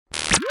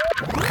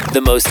The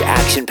most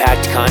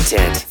action-packed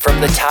content from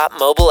the top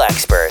mobile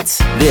experts.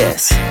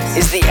 This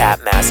is the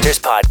App Masters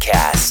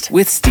Podcast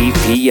with Steve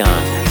P.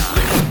 Young.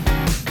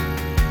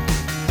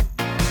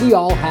 We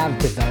all have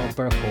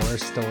developer horror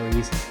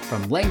stories,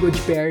 from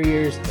language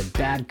barriers to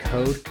bad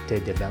code to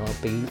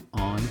developing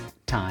on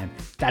time.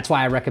 That's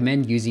why I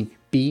recommend using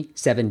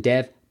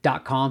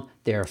b7dev.com.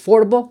 They're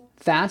affordable,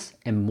 fast,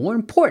 and more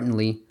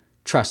importantly,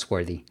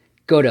 trustworthy.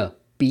 Go to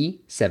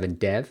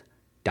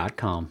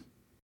b7dev.com.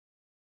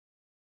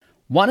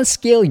 Want to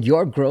scale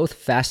your growth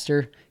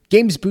faster?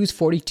 Games Boost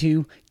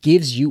 42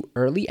 gives you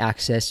early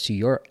access to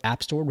your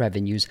App Store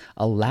revenues,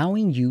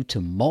 allowing you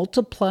to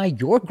multiply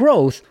your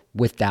growth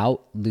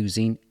without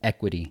losing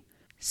equity.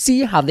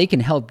 See how they can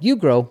help you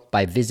grow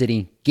by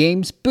visiting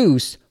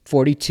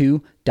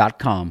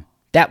gamesboost42.com.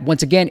 That,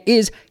 once again,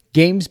 is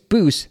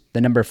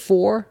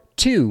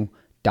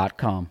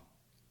gamesboost42.com.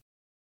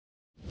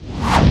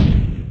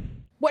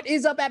 What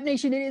is up, App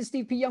Nation? It is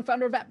Steve P. Young,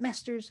 founder of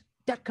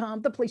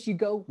AppMasters.com, the place you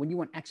go when you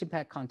want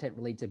action-packed content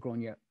related to growing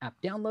your app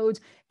downloads.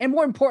 And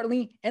more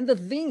importantly, and the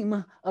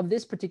theme of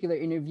this particular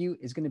interview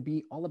is going to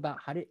be all about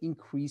how to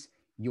increase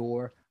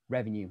your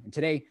revenue. And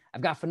today,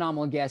 I've got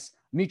phenomenal guests.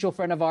 Mutual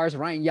friend of ours,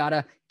 Ryan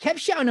Yada, kept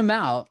shouting him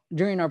out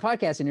during our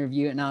podcast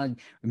interview. And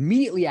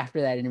immediately after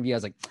that interview, I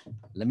was like,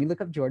 let me look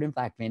up Jordan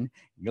Blackman,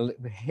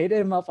 hit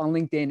him up on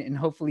LinkedIn, and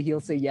hopefully he'll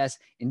say yes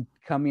in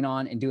coming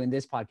on and doing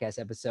this podcast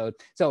episode.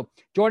 So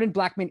Jordan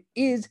Blackman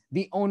is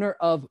the owner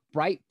of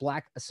Bright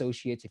Black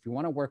Associates. If you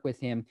want to work with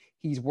him,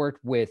 he's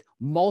worked with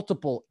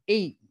multiple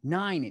 8,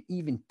 9, and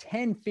even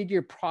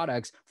 10-figure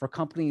products for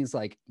companies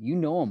like, you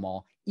know them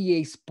all,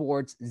 EA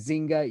Sports,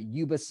 Zynga,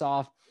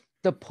 Ubisoft,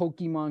 the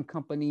Pokemon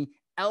Company,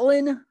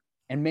 Ellen,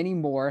 and many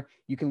more.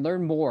 You can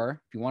learn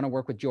more if you want to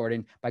work with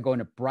Jordan by going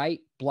to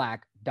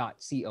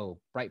brightblack.co,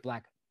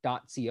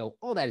 brightblack.co.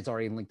 All that is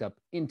already linked up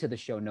into the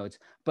show notes.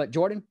 But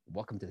Jordan,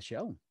 welcome to the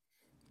show.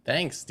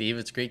 Thanks, Steve.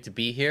 It's great to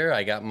be here.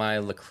 I got my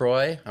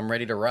LaCroix. I'm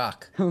ready to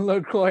rock.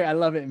 LaCroix, I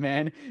love it,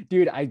 man.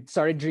 Dude, I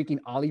started drinking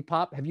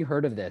Olipop. Have you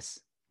heard of this?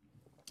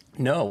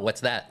 No,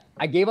 what's that?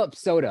 I gave up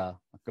soda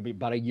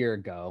about a year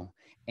ago.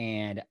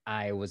 And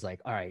I was like,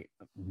 all right,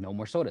 no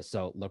more soda.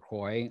 So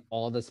LaCroix,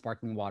 all the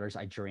sparkling waters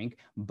I drink,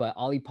 but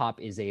Olipop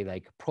is a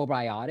like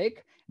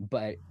probiotic,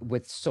 but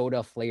with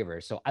soda flavor.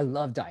 So I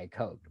love Diet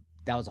Coke.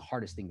 That was the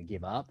hardest thing to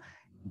give up,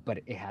 but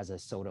it has a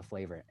soda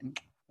flavor. And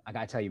I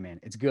gotta tell you, man,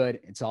 it's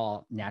good. It's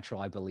all natural,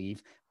 I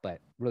believe,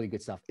 but really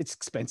good stuff. It's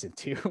expensive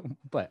too,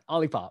 but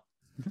Olipop.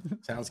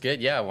 Sounds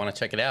good. Yeah, I want to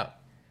check it out.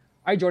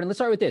 All right, Jordan, let's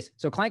start with this.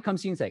 So a client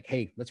comes to you and say,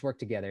 hey, let's work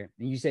together.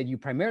 And you said you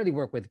primarily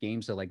work with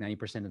games. So like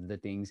 90% of the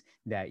things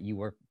that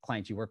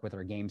clients you work with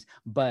are games.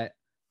 But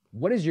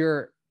what is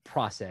your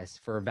process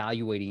for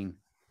evaluating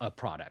a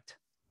product?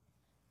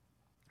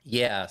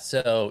 Yeah,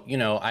 so,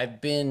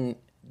 I've been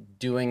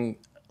doing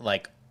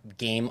like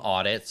game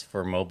audits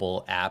for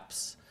mobile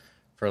apps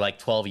for like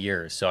 12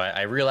 years. So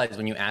I realized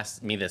when you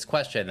asked me this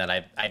question that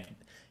I've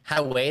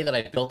had a way that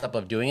I built up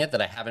of doing it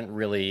that I haven't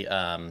really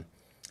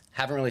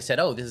said,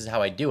 oh, this is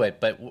how I do it.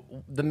 But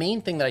the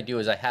main thing that I do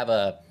is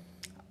I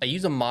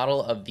use a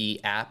model of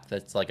the app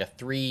that's like a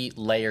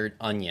 3-layered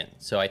onion.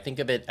 So I think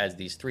of it as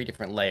these 3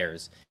 different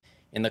layers.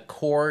 In the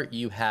core,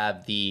 you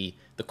have the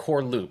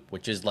core loop,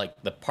 which is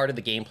like the part of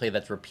the gameplay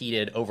that's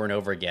repeated over and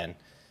over again.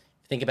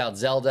 Think about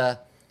Zelda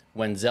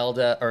when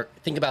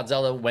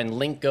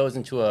Link goes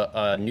into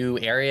a new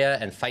area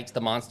and fights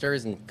the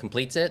monsters and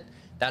completes it.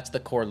 That's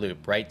the core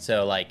loop, right?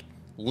 So like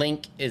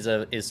Link is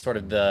sort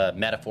of the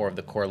metaphor of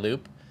the core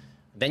loop.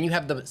 Then you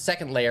have the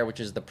second layer, which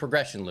is the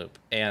progression loop.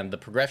 And the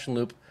progression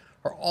loop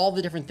are all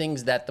the different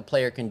things that the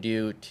player can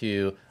do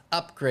to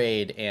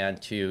upgrade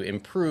and to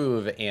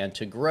improve and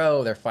to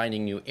grow. They're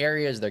finding new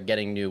areas, they're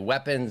getting new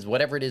weapons,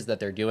 whatever it is that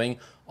they're doing,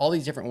 all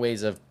these different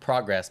ways of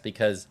progress.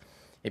 Because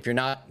if you're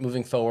not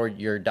moving forward,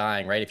 you're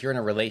dying, right? If you're in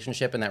a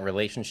relationship and that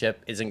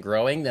relationship isn't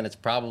growing, then it's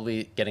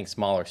probably getting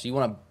smaller. So you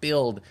want to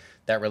build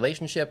that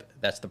relationship.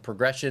 That's the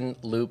progression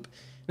loop.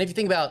 And if you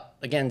think about,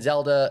 again, in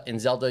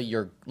Zelda,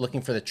 you're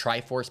looking for the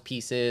Triforce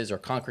pieces or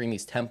conquering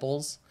these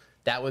temples.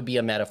 That would be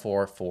a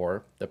metaphor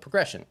for the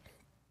progression.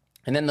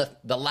 And then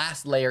the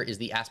last layer is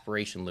the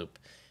aspiration loop.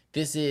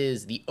 This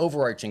is the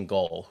overarching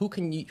goal. Who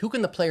can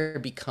the player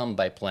become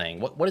by playing?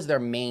 What is their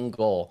main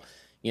goal?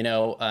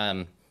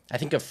 I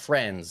think of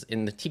Friends.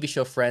 In the TV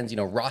show Friends,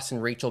 Ross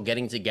and Rachel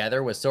getting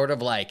together was sort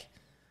of like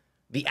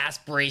the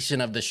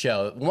aspiration of the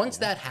show. Once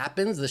that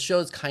happens, the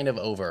show's kind of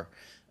over.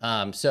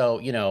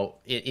 So,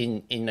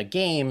 in a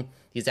game,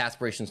 these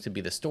aspirations could be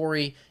the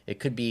story. It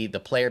could be the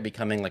player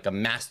becoming like a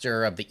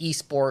master of the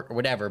esport or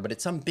whatever, but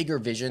it's some bigger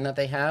vision that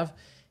they have.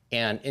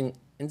 And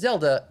in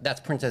Zelda, that's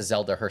Princess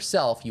Zelda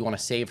herself. You want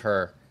to save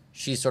her.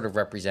 She's sort of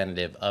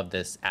representative of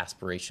this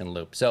aspiration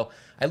loop. So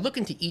I look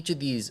into each of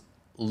these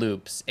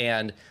loops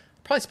and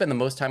probably spend the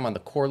most time on the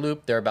core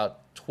loop. There are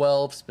about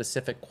 12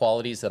 specific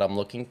qualities that I'm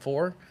looking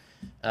for.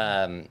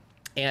 And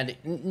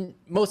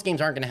most games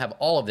aren't going to have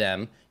all of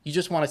them. You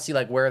just want to see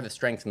like where are the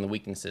strengths and the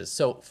weaknesses.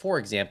 So for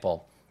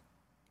example,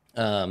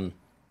 one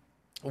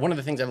of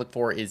the things I look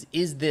for is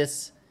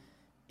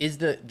is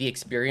the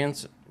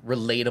experience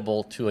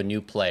relatable to a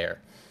new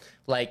player?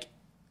 Like,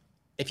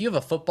 if you have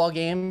a football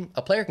game,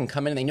 a player can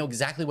come in and they know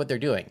exactly what they're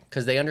doing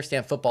because they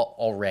understand football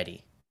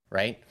already,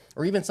 right?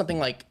 Or even something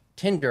like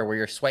Tinder where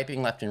you're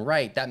swiping left and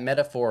right, that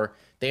metaphor,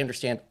 they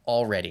understand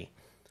already.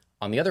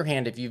 On the other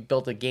hand, if you've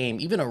built a game,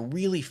 even a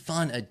really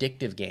fun,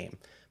 addictive game,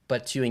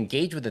 but to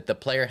engage with it, the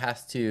player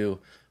has to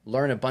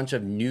learn a bunch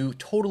of new,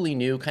 totally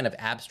new kind of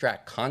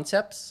abstract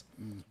concepts,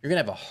 you're gonna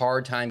have a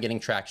hard time getting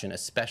traction,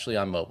 especially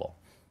on mobile.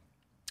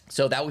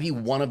 So that would be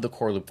one of the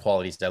core loop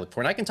qualities that I look for.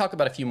 And I can talk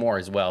about a few more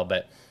as well,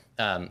 but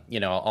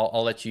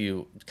I'll let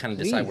you kind of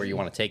decide where you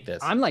want to take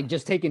this. I'm like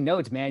just taking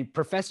notes, man.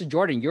 Professor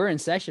Jordan, you're in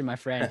session, my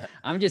friend.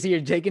 I'm just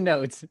here taking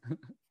notes.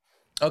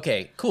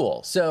 Okay,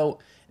 cool. So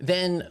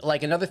then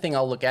like another thing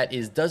I'll look at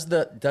is does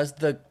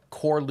the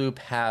core loop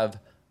have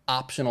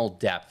optional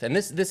depth? And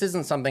this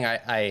isn't something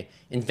I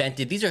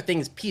invented. These are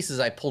pieces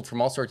I pulled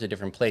from all sorts of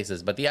different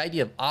places. But the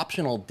idea of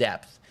optional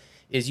depth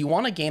is you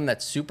want a game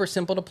that's super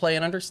simple to play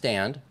and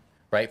understand,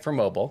 right, for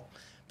mobile,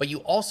 but you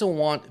also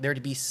want there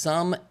to be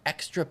some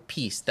extra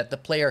piece that the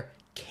player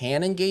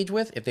can engage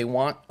with if they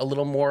want a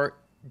little more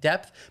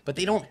depth, but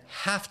they don't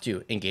have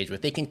to engage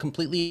with. They can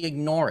completely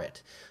ignore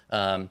it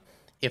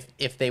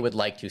if they would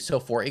like to.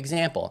 So for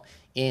example,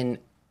 in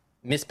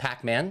Miss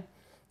Pac-Man,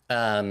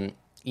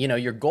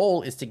 your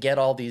goal is to get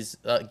all these,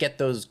 get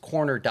those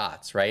corner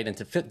dots, right? And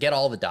to get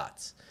all the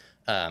dots.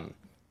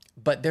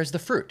 But there's the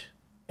fruit.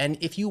 And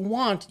if you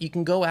want, you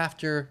can go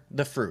after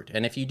the fruit.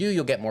 And if you do,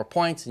 you'll get more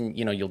points and,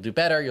 you'll do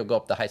better. You'll go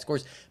up the high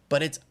scores,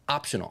 but it's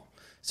optional.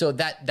 So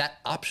that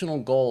optional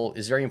goal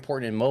is very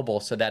important in mobile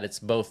so that it's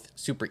both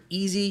super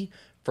easy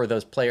for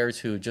those players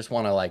who just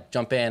want to like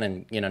jump in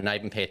and, not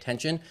even pay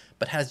attention,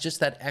 but has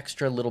just that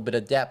extra little bit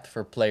of depth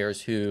for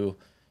players who,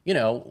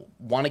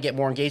 want to get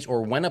more engaged,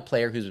 or when a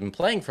player who's been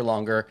playing for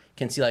longer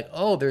can see like,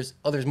 oh, there's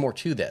more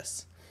to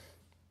this.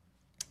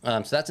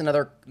 So that's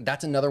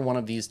another one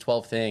of these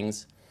 12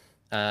 things.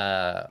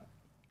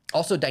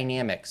 Also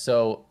dynamic.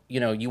 So,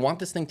 you want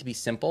this thing to be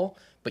simple,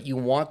 but you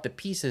want the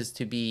pieces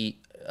to be,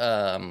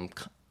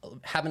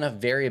 have enough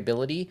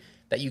variability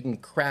that you can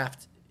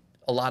craft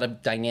a lot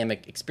of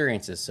dynamic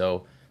experiences.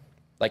 So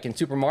like in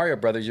Super Mario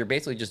Brothers, you're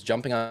basically just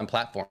jumping on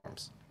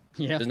platforms.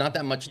 Yeah. There's not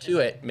that much to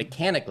it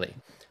mechanically,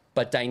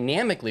 but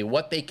dynamically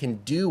what they can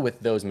do with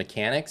those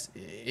mechanics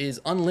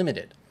is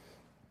unlimited.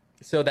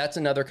 So that's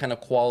another kind of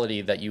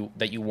quality that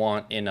you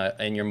want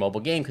in your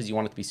mobile game, because you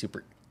want it to be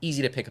super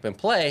easy to pick up and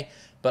play,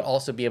 but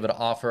also be able to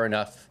offer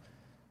enough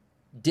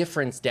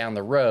difference down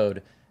the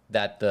road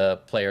that the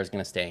player is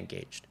going to stay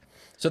engaged.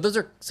 So those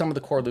are some of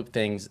the core loop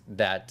things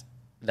that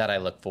I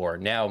look for.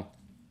 Now,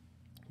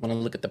 when I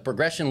look at the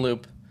progression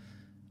loop,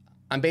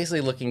 I'm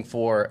basically looking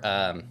for,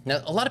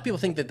 now a lot of people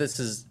think that this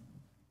is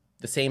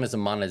the same as a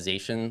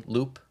monetization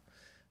loop,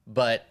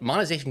 but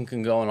monetization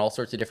can go in all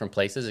sorts of different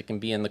places. It can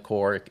be in the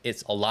core.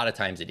 It's a lot of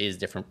times it is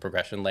different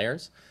progression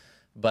layers,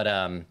 but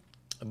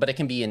it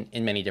can be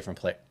in many different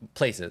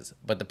places.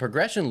 But the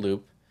progression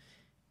loop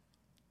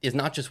is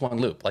not just one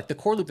loop. Like the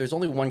core loop, there's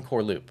only one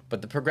core loop,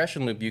 but the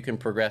progression loop, you can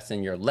progress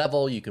in your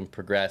level, you can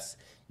progress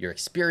your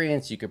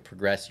experience, you could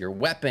progress your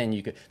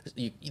weapon,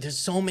 there's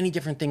so many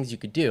different things you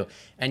could do.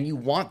 And you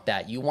want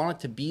that. You want it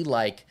to be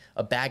like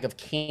a bag of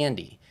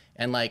candy.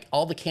 And like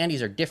all the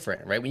candies are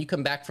different, right? When you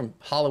come back from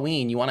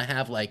Halloween, you want to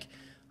have like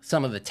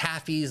some of the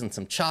taffies and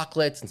some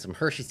chocolates and some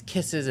Hershey's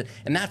Kisses,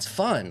 and that's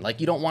fun. Like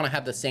you don't want to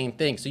have the same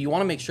thing. So you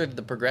want to make sure that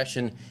the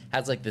progression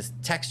has like this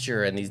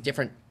texture and these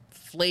different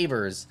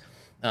flavors,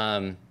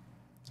 and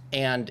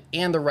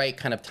the right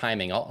kind of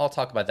timing. I'll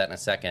talk about that in a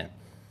second.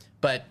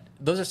 But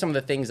those are some of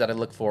the things that I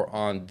look for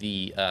on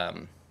the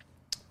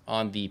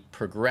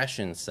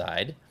progression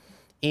side.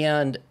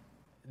 And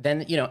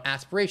then,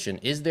 aspiration.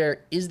 Is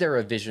there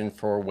a vision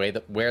for where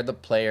the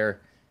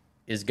player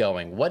is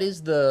going? What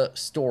is the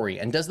story?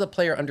 And does the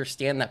player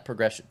understand that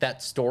progression,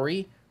 that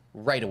story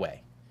right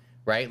away,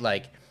 right?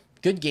 Like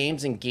good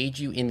games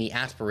engage you in the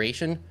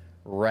aspiration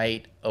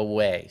right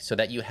away so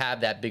that you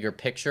have that bigger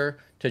picture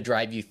to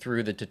drive you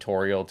through the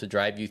tutorial, to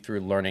drive you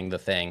through learning the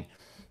thing.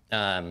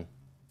 And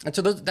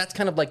so that's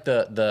kind of like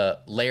the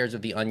layers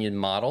of the onion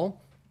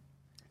model.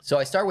 So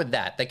I start with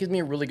that. That gives me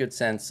a really good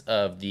sense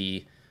of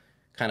the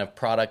kind of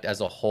product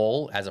as a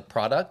whole, as a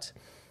product.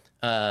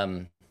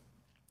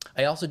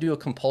 I also do a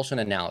compulsion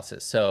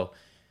analysis. So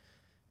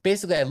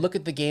basically I look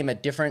at the game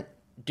at different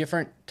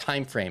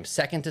time frames,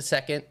 second to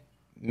second,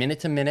 minute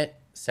to minute,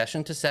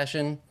 session to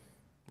session,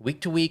 week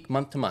to week,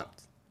 month to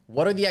month.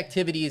 What are the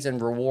activities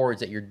and rewards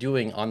that you're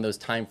doing on those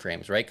time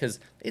frames, right? Because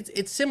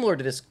it's similar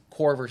to this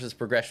core versus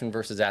progression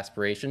versus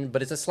aspiration,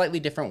 but it's a slightly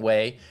different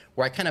way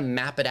where I kind of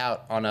map it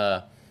out on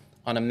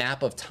a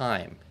map of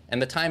time.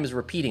 And the time is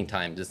repeating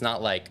times. It's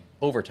not like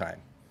overtime,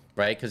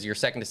 right? Because your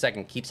second to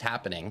second keeps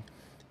happening.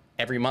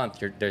 Every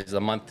month, there's a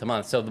month to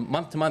month. So the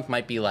month to month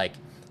might be like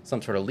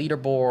some sort of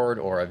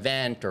leaderboard or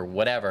event or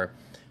whatever.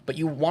 But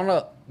you want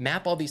to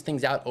map all these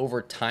things out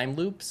over time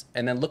loops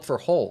and then look for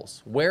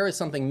holes. Where is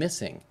something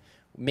missing?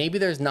 maybe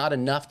there's not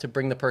enough to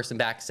bring the person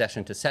back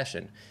session to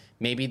session.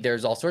 Maybe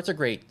there's all sorts of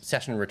great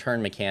session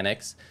return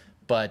mechanics,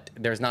 but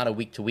there's not a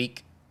week to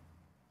week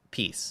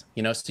piece,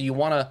 you know? So you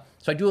want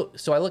to,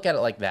 so I look at it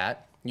like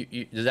that.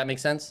 Does that make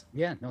sense?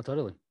 Yeah, no,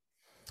 totally.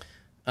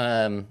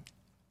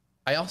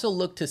 I also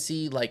look to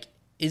see, like,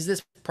 is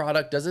this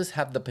product, does this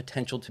have the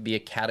potential to be a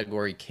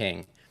category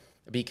king?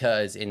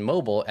 Because in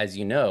mobile, as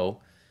you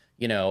know,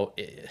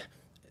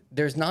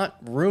 there's not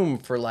room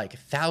for like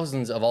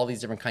thousands of all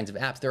these different kinds of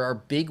apps. There are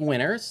big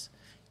winners,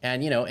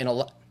 and in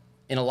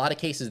a lot of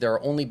cases there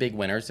are only big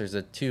winners. There's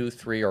a 2,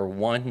 3, or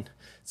 1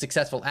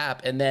 successful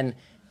app, and then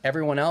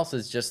everyone else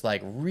is just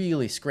like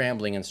really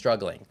scrambling and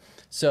struggling.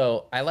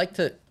 So I like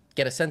to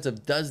get a sense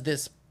of, does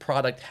this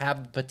product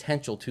have the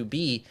potential to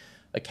be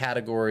a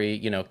category,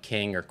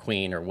 king or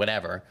queen or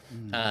whatever?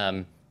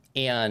 And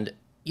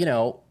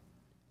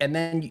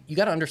then you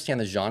got to understand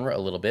the genre a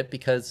little bit,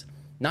 because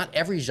not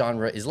every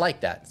genre is like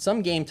that.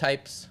 Some game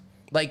types,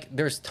 like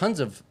there's tons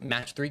of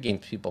match 3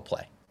 games people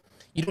play.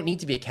 You don't need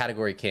to be a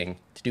category king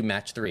to do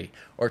match 3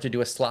 or to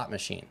do a slot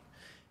machine,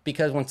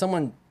 because when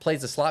someone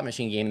plays a slot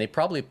machine game, they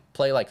probably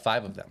play like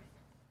 5 of them.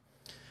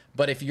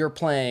 But if you're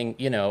playing,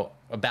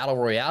 a battle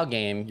royale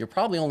game, you're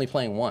probably only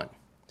playing 1.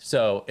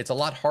 So it's a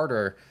lot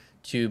harder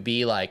to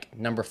be like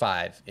number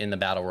 5 in the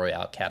battle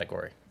royale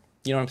category.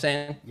 You know what I'm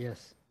saying?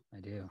 Yes, I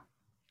do.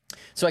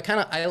 So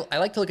I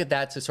like to look at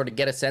that to sort of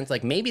get a sense,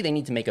 like maybe they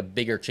need to make a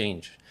bigger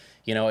change.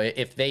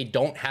 If they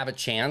don't have a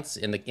chance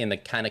in the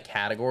kind of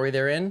category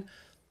they're in,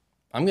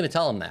 I'm going to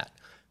tell them that.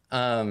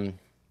 And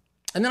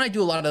then I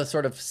do a lot of the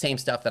sort of same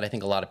stuff that I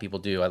think a lot of people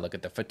do. I look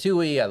at the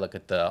FATUI, I look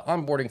at the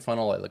onboarding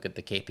funnel, I look at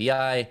the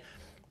KPI.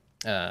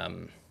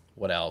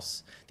 What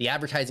else? The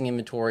advertising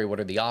inventory. What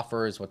are the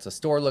offers? What's the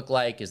store look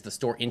like? Is the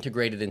store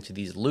integrated into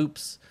these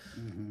loops?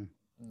 Mm-hmm.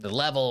 The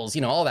levels,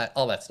 all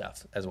that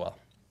stuff as well.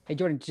 Hey,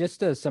 Jordan, just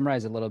to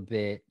summarize a little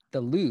bit, the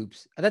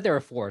loops, I thought there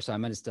were 4, so I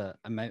might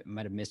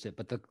have missed it,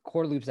 but the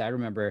core loops I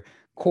remember,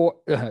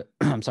 the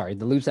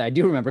loops that I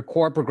do remember,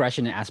 core,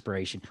 progression, and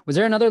aspiration. Was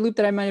there another loop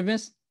that I might have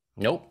missed?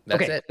 Nope,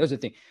 that's it. Those are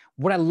the thing.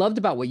 What I loved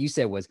about what you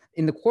said was,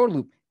 in the core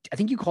loop, I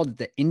think you called it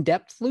the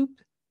in-depth loop,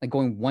 like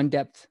going one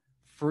depth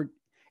for,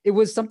 it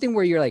was something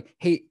where you're like,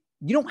 hey,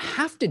 you don't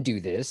have to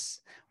do this,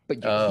 but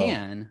you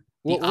can.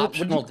 The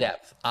optional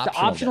depth. The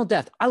optional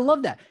depth. I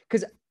love that,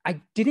 because I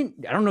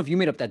don't know if you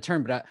made up that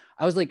term, but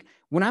I was like,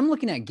 when I'm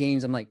looking at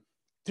games, I'm like,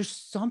 there's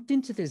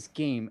something to this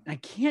game. I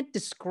can't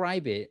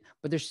describe it,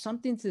 but there's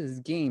something to this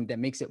game that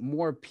makes it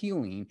more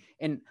appealing.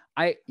 And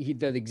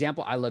the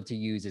example I love to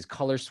use is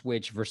color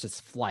switch versus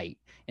flight.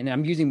 And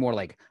I'm using more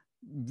like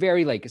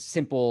very like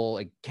simple,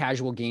 like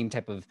casual game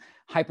type of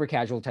hyper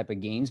casual type of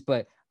games.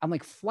 But I'm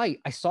like,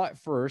 Flight, I saw it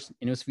first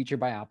and it was featured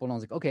by Apple. And I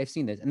was like, okay, I've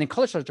seen this. And then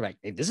Color started to like,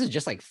 hey, this is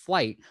just like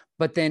Flight.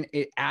 But then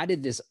it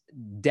added this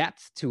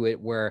depth to it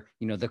where,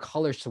 the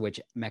color switch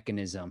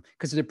mechanism,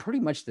 because they're pretty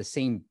much the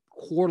same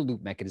core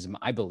loop mechanism,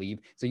 I believe.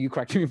 So you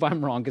correct me if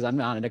I'm wrong, because I'm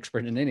not an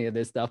expert in any of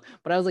this stuff.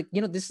 But I was like,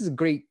 this is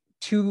great.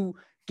 2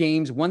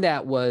 games, one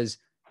that was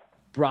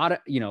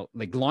brought,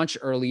 like launched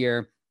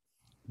earlier,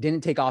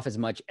 didn't take off as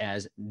much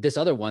as this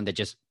other one that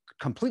just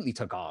completely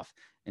took off.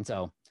 And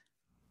so,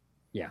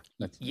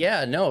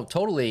 yeah, no,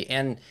 totally.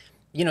 And,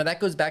 that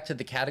goes back to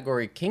the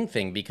category king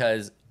thing,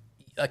 because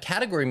a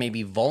category may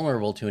be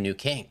vulnerable to a new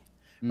king,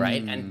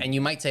 right? And you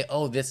might say,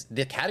 oh,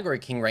 the category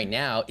king right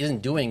now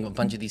isn't doing a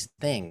bunch of these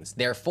things.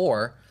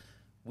 Therefore,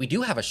 we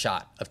do have a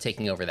shot of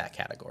taking over that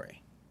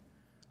category,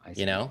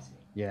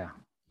 Yeah,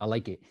 I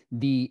like it.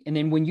 And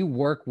then when you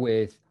work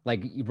with,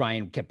 like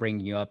Ryan kept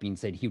bringing you up and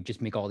said he would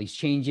just make all these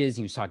changes.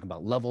 He was talking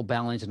about level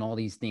balance and all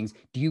these things.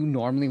 Do you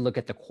normally look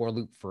at the core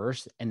loop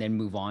first and then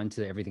move on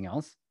to everything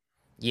else?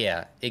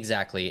 Yeah,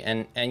 exactly.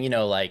 And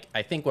like,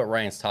 I think what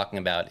Ryan's talking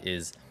about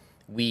is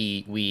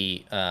this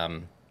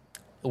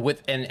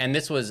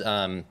was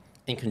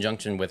in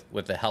conjunction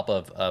with the help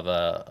of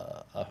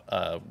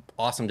a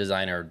awesome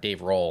designer,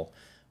 Dave Roll.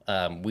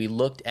 We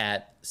looked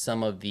at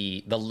some of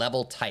the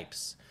level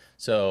types.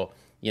 So,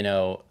 you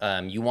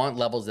want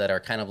levels that are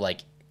kind of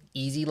like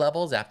easy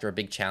levels after a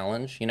big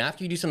challenge.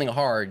 After you do something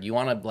hard, you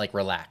want to like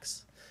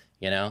relax,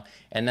 and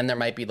then there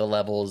might be the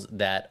levels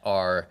that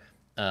are,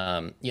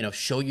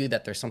 show you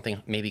that there's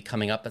something maybe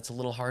coming up that's a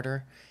little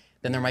harder.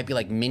 Then there might be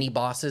like mini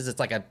bosses.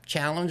 It's like a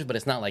challenge, but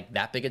it's not like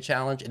that big a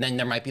challenge. And then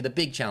there might be the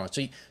big challenge.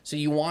 So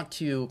you want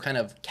to kind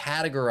of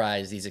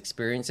categorize these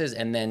experiences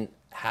and then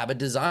have a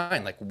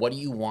design. Like, what do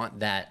you want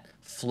that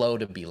flow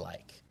to be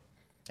like?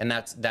 And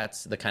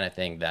that's the kind of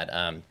thing that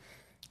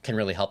can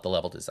really help the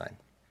level design.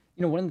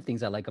 One of the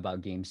things I like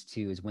about games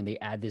too is when they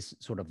add this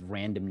sort of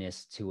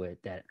randomness to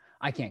it that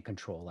I can't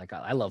control. Like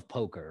I love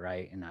poker,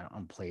 right? And I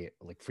don't play it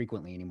like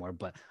frequently anymore,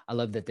 but I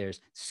love that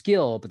there's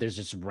skill, but there's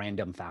just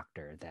random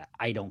factor that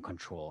I don't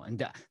control.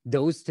 And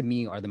those to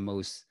me are the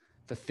most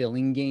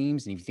fulfilling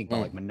games. And if you think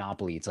about like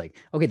Monopoly, it's like,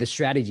 okay, the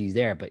strategy is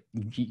there, but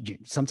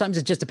sometimes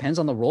it just depends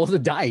on the roll of the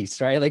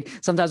dice, right? Like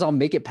sometimes I'll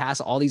make it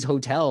past all these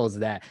hotels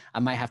that I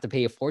might have to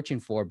pay a fortune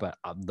for, but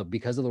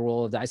because of the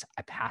roll of dice,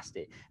 I passed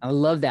it. And I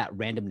love that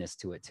randomness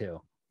to it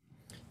too.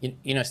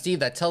 You know, Steve,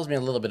 that tells me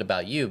a little bit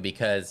about you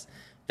because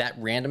that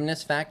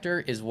randomness factor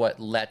is what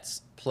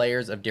lets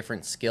players of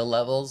different skill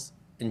levels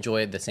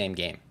enjoy the same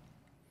game.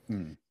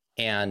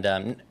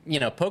 And, you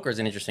know, poker is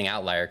an interesting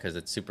outlier because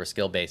it's super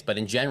skill based. But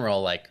in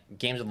general, like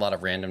games with a lot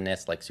of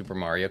randomness, like Super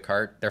Mario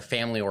Kart, they're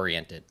family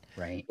oriented.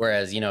 Right.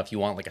 Whereas, you know, if you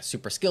want like a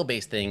super skill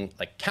based thing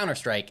like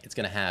Counter-Strike, it's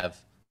going to have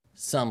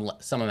some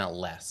amount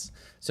less.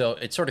 So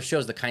it sort of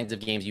shows the kinds of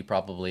games you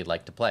probably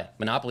like to play.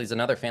 Monopoly is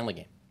another family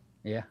game.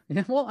 Yeah.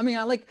 Well, I mean,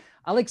 I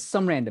like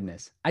some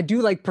randomness. I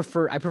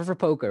prefer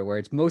poker where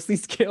it's mostly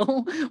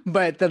skill.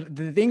 But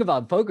the thing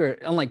about poker,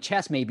 unlike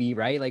chess maybe,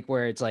 right? Like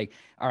where it's like,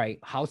 all right,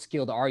 how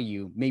skilled are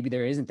you? Maybe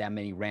there isn't that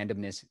many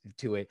randomness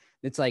to it.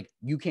 It's like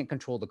you can't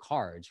control the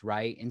cards,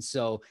 right? And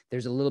so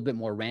there's a little bit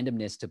more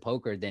randomness to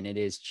poker than it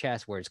is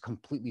chess, where it's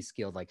completely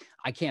skilled. Like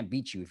I can't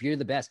beat you. If you're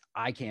the best,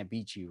 I can't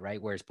beat you, right?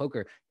 Whereas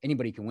poker,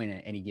 anybody can win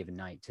at any given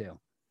night too.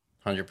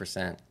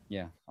 100%.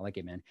 Yeah, I like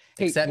it, man.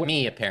 Hey, except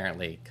me,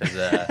 apparently, because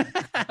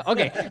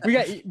okay, we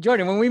got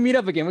Jordan. When we meet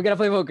up again, we gotta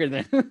play poker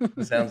then.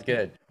 Sounds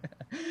good.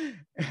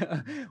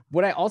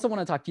 What I also want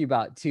to talk to you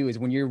about too is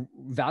when you're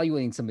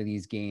evaluating some of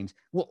these games.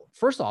 Well,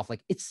 first off,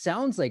 like it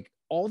sounds like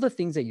all the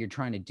things that you're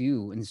trying to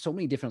do in so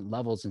many different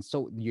levels, and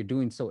so you're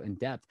doing so in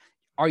depth.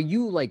 Are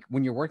you like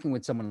when you're working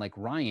with someone like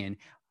Ryan?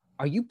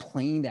 Are you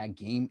playing that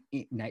game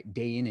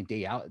day in and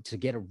day out to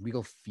get a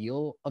real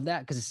feel of that?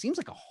 Because it seems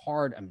like a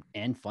hard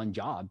and fun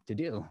job to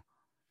do.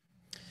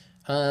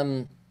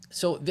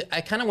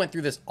 I kind of went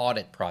through this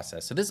audit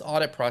process. So this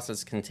audit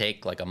process can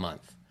take like a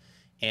month.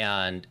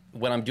 And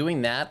when I'm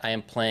doing that, I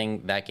am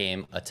playing that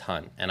game a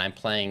ton. And I'm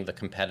playing the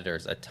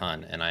competitors a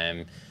ton. And I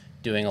am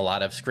doing a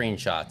lot of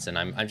screenshots. And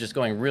I'm just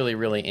going really,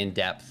 really in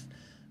depth.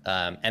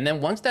 And then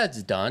once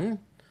that's done,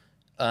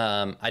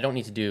 I don't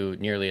need to do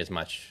nearly as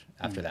much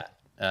after that.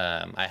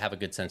 I have a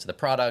good sense of the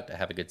product. I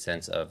have a good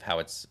sense of how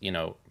it's, you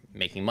know,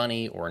 making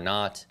money or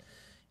not.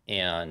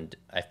 And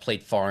I've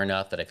played far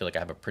enough that I feel like I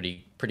have a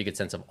pretty good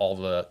sense of all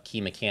the key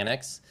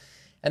mechanics.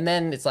 And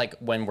then it's like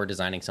when we're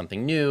designing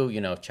something new, you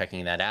know,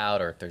 checking that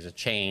out or if there's a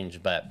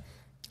change, but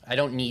I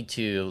don't need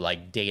to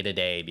like day to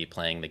day be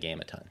playing the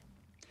game a ton.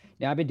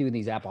 Now, I've been doing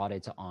these app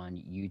audits on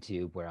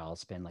YouTube where I'll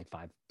spend like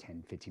 5,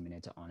 10, 15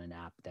 minutes on an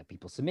app that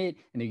people submit,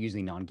 and they're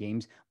usually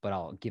non-games, but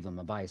I'll give them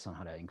advice on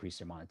how to increase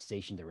their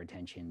monetization, their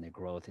retention, their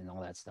growth, and all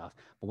that stuff.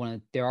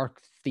 But there are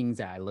things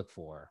that I look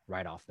for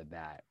right off the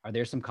bat. Are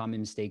there some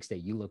common mistakes that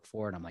you look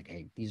for? And I'm like,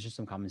 hey, these are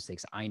some common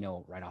mistakes I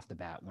know right off the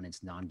bat when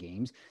it's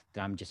non-games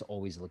that I'm just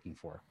always looking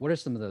for. What are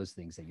some of those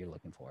things that you're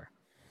looking for?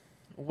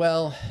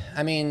 Well,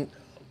 I mean,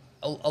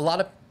 a lot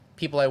of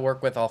people I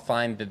work with, I'll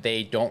find that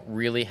they don't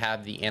really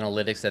have the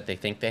analytics that they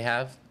think they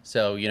have.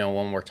 So, you know,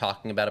 when we're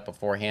talking about it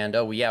beforehand,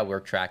 oh, yeah,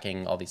 we're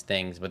tracking all these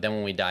things. But then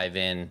when we dive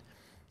in,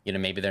 you know,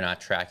 maybe they're not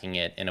tracking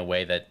it in a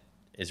way that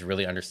is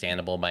really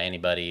understandable by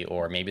anybody,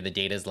 or maybe the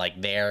data is like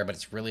there, but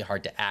it's really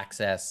hard to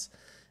access.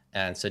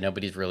 And so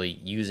nobody's really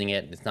using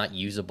it. It's not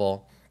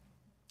usable.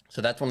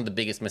 So that's one of the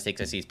biggest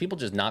mistakes I see is people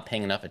just not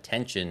paying enough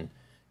attention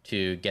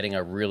to getting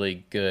a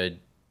really good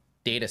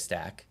data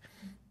stack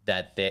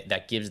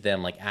that gives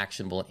them like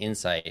actionable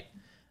insight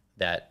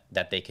that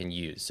they can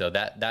use. So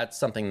that's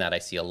something that I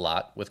see a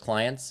lot with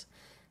clients.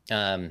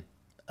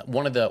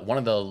 One of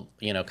the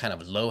you know kind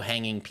of low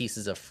hanging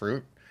pieces of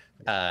fruit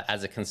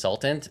as a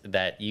consultant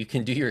that you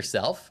can do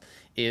yourself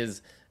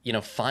is, you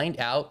know, find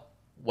out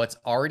what's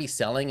already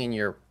selling in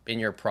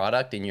your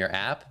product, in your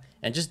app,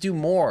 and just do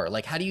more.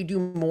 Like, how do you do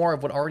more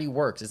of what already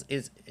works?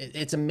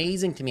 It's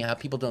amazing to me how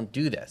people don't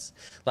do this.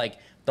 Like,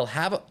 they'll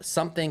have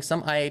some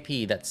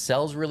IAP that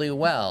sells really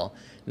well,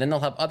 and then they'll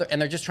have other,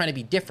 and they're just trying to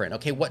be different.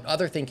 Okay, what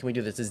other thing can we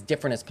do that's as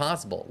different as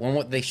possible? When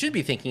what they should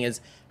be thinking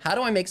is, how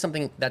do I make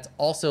something that's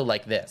also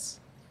like this?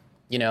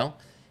 You know?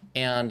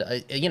 And,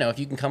 you know, if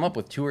you can come up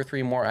with 2 or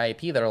 3 more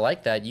IAP that are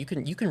like that, you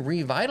can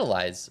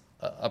revitalize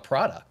a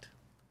product. Do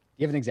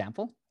you have an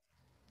example?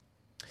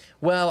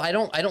 Well, I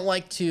don't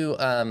like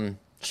to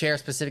share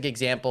specific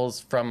examples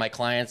from my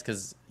clients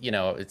because, you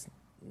know,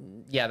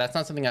 that's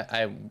not something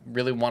I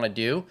really want to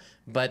do.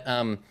 But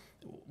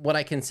what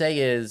I can say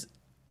is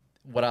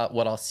what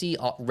I'll see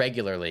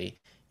regularly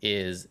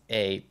is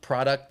a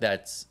product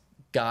that's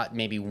got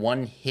maybe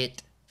one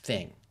hit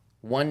thing,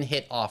 one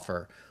hit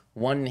offer,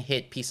 one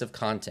hit piece of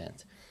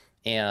content,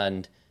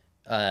 and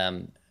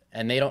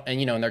they don't, and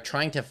you know, and they're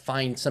trying to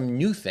find some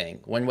new thing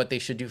when what they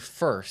should do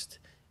first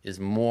is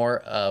more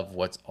of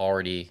what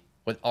already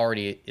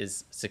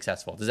is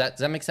successful. Does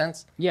that make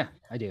sense? Yeah,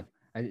 I do.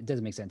 It does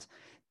make sense.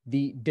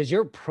 Does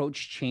your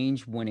approach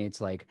change when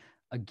it's like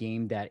a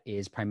game that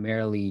is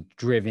primarily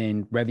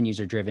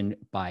revenues are driven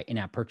by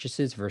in-app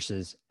purchases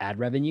versus ad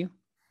revenue?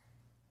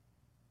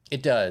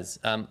 It does.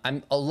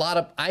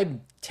 I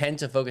tend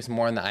to focus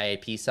more on the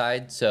IAP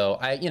side. So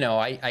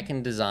I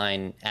can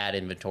design ad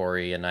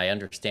inventory and I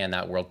understand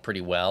that world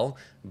pretty well,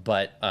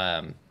 but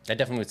I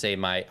definitely would say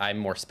I'm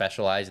more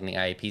specialized in the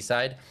IAP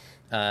side.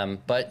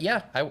 But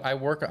yeah,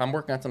 I'm working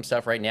on some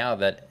stuff right now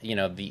that, you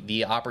know,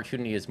 the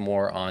opportunity is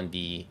more on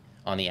the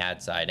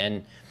ad side.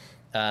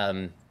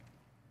 And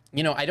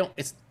I don't,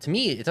 it's to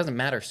me, it doesn't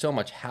matter so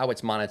much how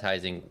it's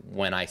monetizing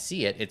when I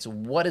see it. It's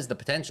what is the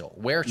potential?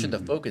 Where should the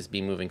focus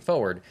be moving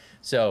forward?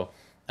 So,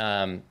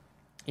 a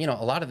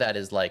lot of that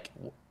is like,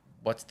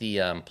 what's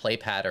the play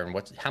pattern?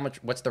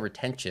 What's the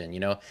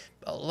retention?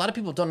 A lot of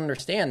people don't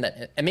understand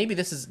that. And maybe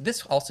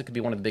this also could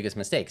be one of the biggest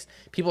mistakes.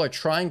 People are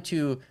trying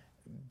to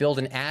build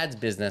an ads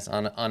business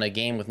on a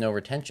game with no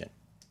retention.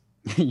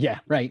 Yeah,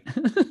 right.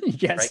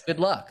 Yes. Right. Good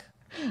luck.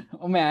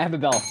 Oh man, I have a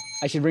bell.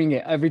 I should ring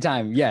it every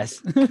time.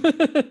 Yes.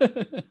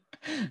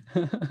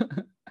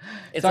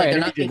 It's like they're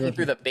not thinking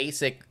through the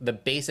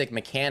basic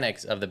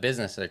mechanics of the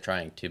business they're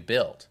trying to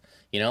build.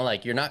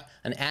 Like an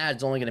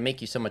ad's only going to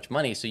make you so much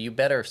money, so you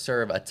better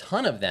serve a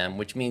ton of them,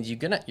 which means you're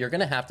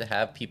gonna have to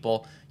have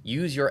people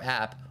use your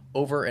app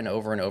over and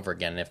over and over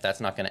again. And if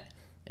that's not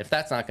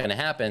gonna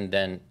happen,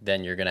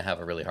 then you're gonna have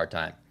a really hard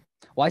time.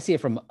 Well, I see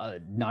it from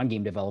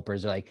non-game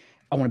developers. They're like,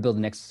 I want to build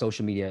the next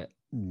social media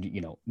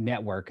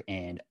network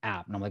and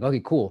app, and I'm like,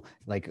 okay, cool,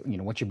 like,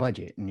 what's your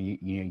budget, and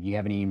you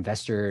have any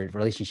investor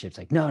relationships?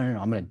 Like, no,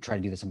 I'm gonna try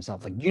to do this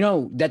myself. Like,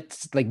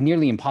 that's like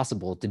nearly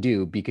impossible to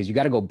do, because you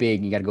got to go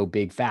big, you got to go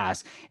big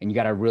fast, and you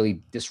got to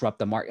really disrupt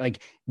the market.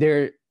 Like,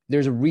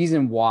 there's a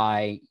reason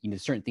why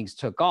certain things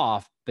took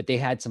off, but they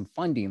had some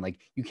funding. Like,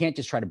 you can't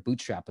just try to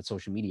bootstrap a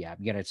social media app.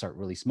 You got to start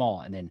really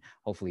small and then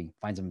hopefully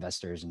find some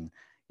investors and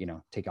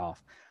take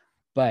off.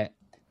 But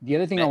the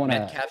other thing I want to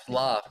Metcalfe's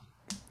law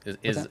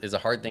is a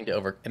hard thing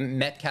to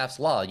Metcalfe's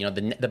law,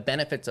 the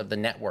benefits of the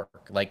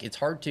network. Like, it's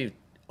hard to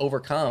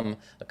overcome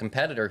a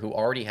competitor who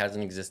already has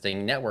an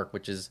existing network,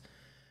 which is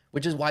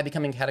why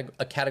becoming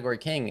a category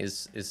king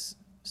is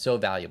so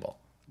valuable.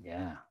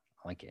 Yeah,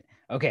 I like it.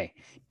 Okay,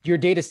 your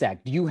data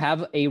stack. Do you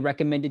have a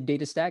recommended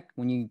data stack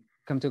when you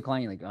come to a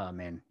client? Like, oh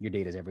man, your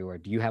data's everywhere.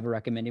 Do you have a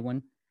recommended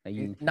one?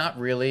 Not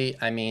really.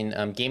 I mean,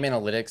 Game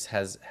Analytics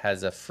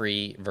has a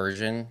free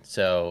version,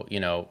 so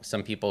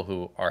some people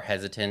who are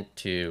hesitant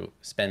to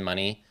spend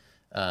money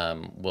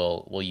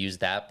will use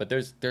that. But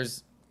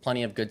there's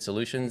plenty of good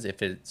solutions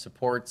if it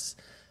supports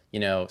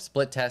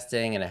split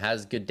testing and it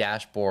has good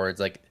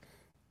dashboards.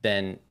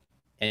 And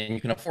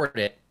you can afford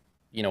it.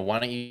 Why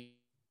don't you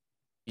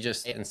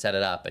just sit and set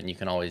it up, and you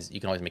can always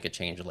make a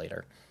change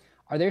later.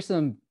 Are there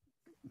some,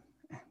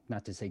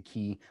 not to say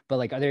key, but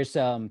like, are there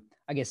some,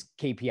 I guess,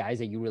 KPIs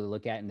that you really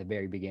look at in the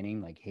very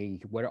beginning? Like, hey,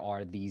 what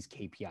are these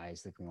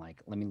KPIs looking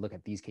like? Let me look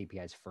at these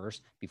KPIs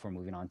first before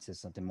moving on to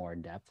something more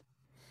in depth.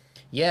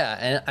 Yeah,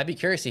 and I'd be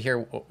curious to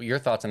hear your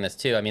thoughts on this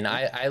too. I mean,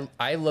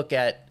 I look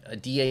at a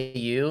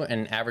DAU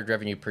and average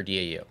revenue per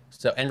DAU,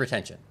 and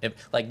retention. If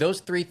like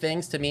those three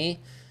things to me,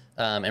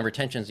 and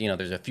retention's,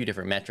 there's a few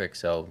different metrics.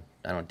 So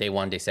I don't know, day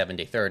 1, day 7,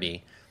 day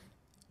 30,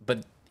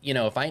 but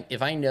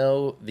if I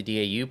know the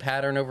DAU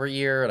pattern over a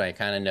year, and I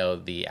kind of know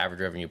the average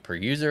revenue per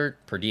user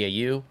per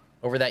DAU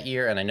over that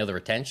year, and I know the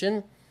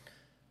retention,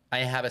 I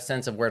have a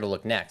sense of where to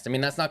look next. I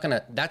mean, that's not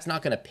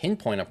gonna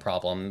pinpoint a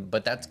problem,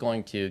 but that's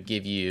going to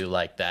give you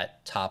like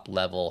that top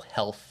level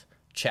health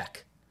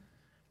check.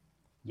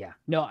 Yeah,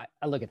 no,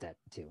 I look at that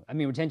too. I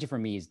mean, retention for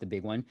me is the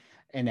big one.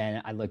 And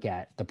then I look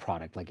at the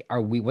product. Like,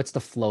 what's the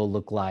flow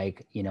look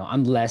like?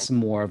 I'm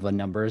more of a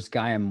numbers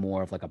guy. I'm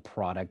more of like a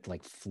product,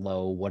 like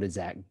flow. What is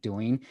that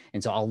doing?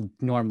 And so I'll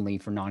normally,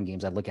 for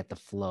non-games, I look at the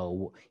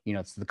flow.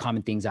 It's the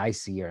common things I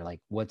see are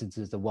like, what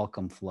does the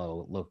welcome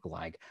flow look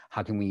like?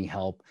 How can we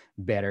help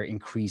better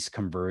increase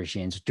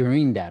conversions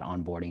during that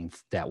onboarding,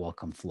 that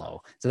welcome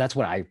flow? So that's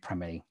what I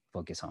primarily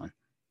focus on.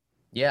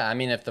 Yeah, I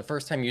mean, if the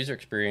first time user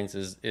experience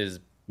is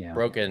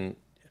broken,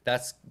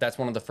 that's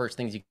one of the first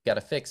things you got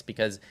to fix,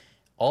 because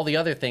all the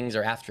other things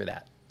are after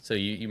that. So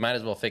you might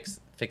as well fix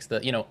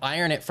the,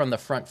 iron it from the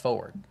front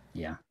forward.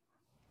 Yeah.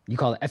 You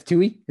call it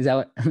F2E? Is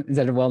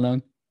that a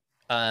well-known?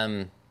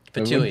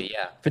 Fatui,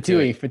 yeah.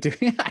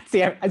 Fatui.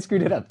 See, I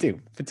screwed it up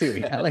too.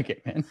 Fatui. I like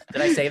it, man.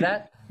 Did I say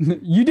that?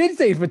 You did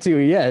say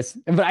Fatui, yes.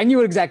 But I knew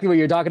exactly what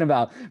you're talking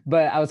about.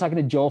 But I was talking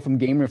to Joel from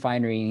Game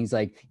Refinery, and he's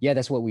like, yeah,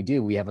 that's what we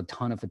do. We have a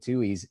ton of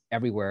Fatuis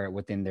everywhere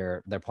within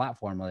their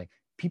platform. Like,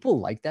 people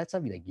like that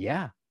stuff? You're like,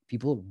 yeah.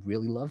 People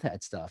really love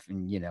that stuff.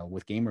 And,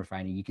 with Game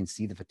Refining, you can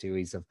see the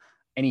Fatuis of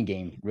any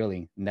game,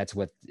 really. And that's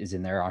what is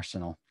in their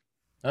arsenal.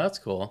 Oh, that's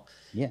cool.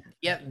 Yeah.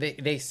 Yeah.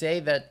 They say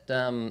that,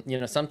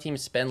 some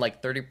teams spend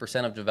like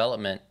 30% of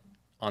development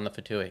on the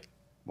Fatui.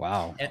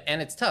 Wow.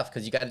 And it's tough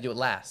because you got to do it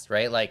last,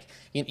 right? Like,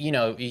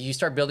 you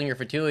start building your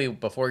Fatui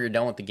before you're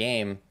done with the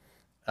game.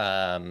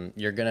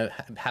 You're going to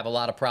have a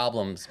lot of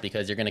problems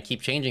because you're going to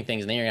keep changing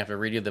things, and then you're going to have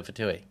to redo the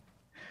Fatui.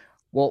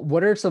 Well,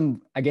 what are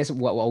some, I guess,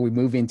 while we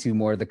move into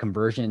more of the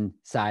conversion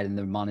side and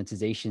the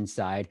monetization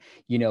side,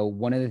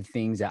 one of the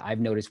things that I've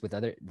noticed with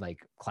other,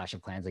 like Clash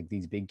of Clans, like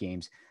these big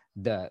games,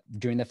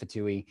 during the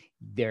Fatui,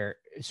 they're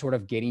sort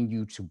of getting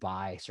you to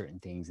buy certain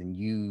things and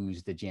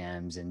use the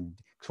gems, and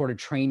sort of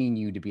training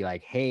you to be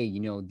like, hey,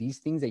 these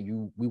things that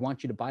we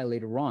want you to buy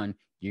later on,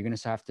 you're going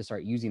to have to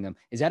start using them.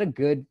 Is that a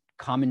good,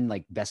 common,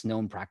 like best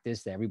known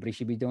practice that everybody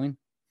should be doing?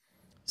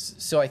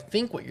 So I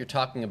think what you're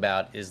talking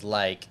about is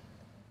like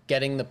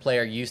getting the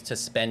player used to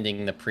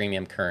spending the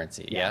premium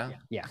currency. Yeah.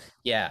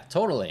 Yeah,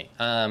 totally.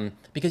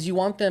 Because you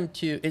want them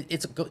to.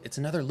 It's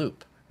another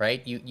loop,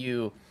 right?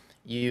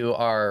 You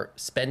are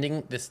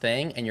spending this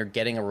thing and you're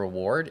getting a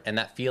reward, and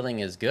that feeling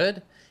is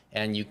good.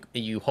 And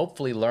you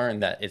hopefully learn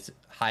that it's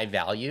high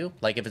value.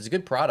 Like if it's a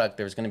good product,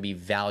 there's going to be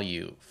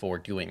value for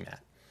doing that.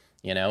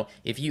 You know,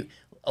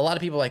 a lot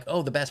of people are like,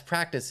 oh, the best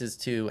practice is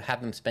to have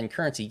them spend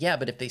currency. Yeah,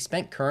 but if they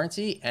spent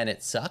currency and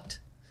it sucked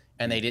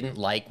and they didn't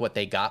like what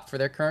they got for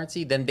their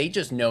currency, then they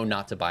just know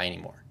not to buy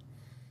anymore.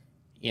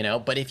 You know,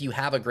 but if you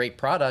have a great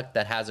product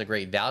that has a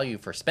great value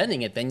for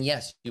spending it, then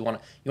yes, you want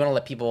to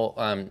let people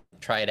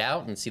try it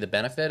out and see the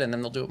benefit, and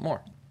then they'll do it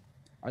more.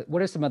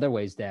 What are some other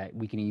ways that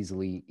we can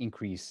easily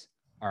increase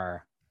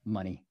our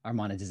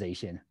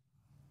monetization?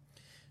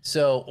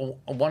 So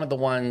one of the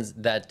ones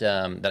that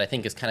I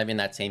think is kind of in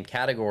that same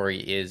category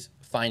is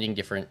finding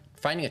a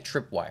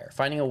tripwire,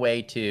 finding a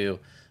way to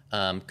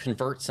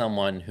convert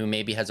someone who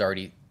maybe has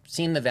already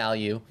seen the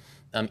value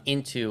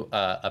into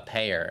a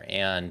payer.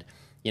 And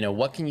you know,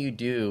 what can you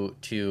do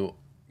to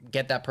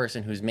get that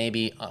person who's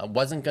maybe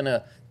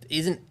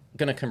isn't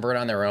gonna convert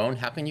on their own?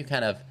 How can you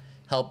kind of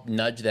help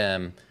nudge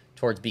them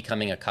towards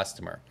becoming a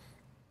customer?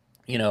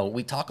 You know,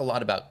 we talk a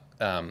lot about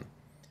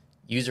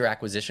user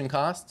acquisition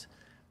costs,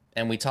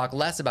 and we talk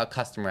less about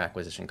customer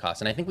acquisition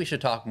costs. And I think we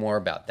should talk more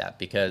about that,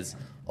 because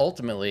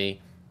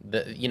ultimately,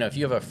 if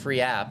you have a free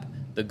app,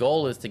 the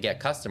goal is to get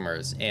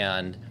customers.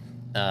 And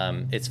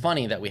it's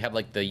funny that we have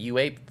like the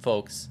UA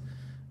folks,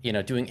 you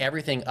know, doing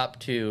everything up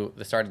to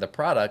the start of the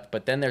product,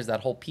 but then there's that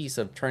whole piece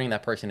of turning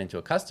that person into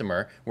a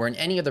customer, where in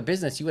any other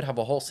business you would have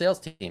a whole sales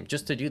team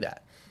just to do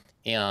that.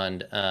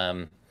 And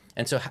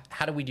so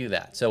how do we do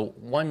that? So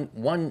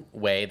one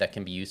way that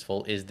can be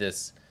useful is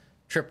this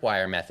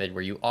tripwire method,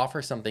 where you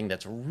offer something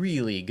that's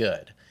really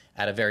good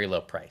at a very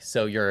low price.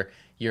 So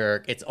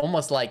it's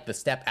almost like the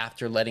step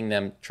after letting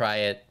them try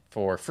it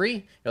for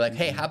free. You're like,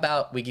 hey, how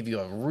about we give you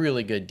a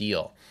really good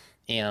deal?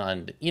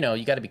 And you know,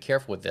 you got to be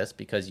careful with this,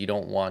 because you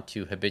don't want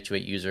to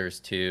habituate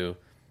users to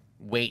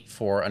wait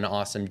for an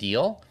awesome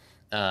deal.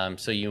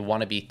 So you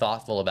want to be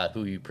thoughtful about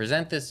who you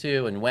present this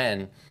to and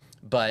when.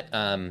 But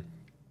kind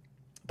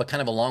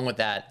of along with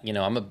that, you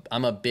know,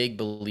 I'm a big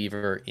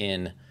believer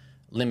in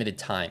limited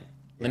time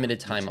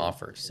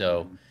offers.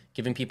 So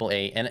giving people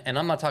and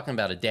I'm not talking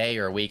about a day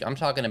or a week. I'm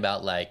talking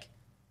about like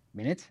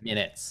minutes.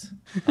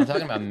 I'm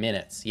talking about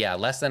minutes. Yeah,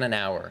 less than an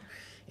hour.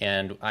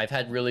 And I've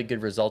had really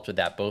good results with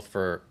that, both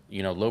for,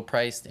 you know, low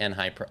priced and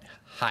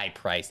high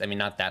priced. I mean,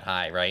 not that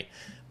high, right?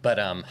 But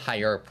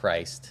higher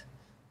priced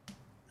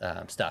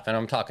stuff. And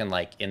I'm talking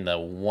like in the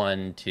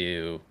 $1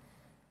 to,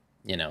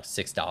 you know,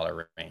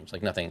 $6 range,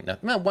 like nothing,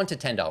 $1 to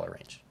 $10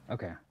 range.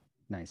 Okay,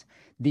 nice.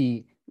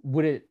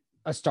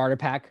 A starter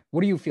pack?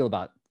 What do you feel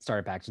about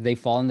starter packs? Do they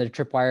fall into the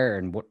tripwire,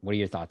 and what are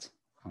your thoughts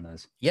on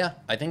those? Yeah,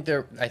 I think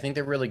they're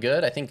really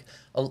good. I think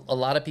a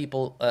lot of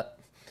people,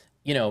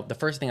 you know, the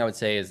first thing I would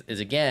say is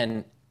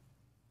again,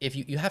 if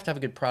you have to have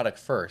a good product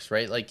first,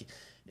 right? Like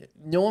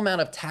no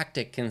amount of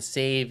tactic can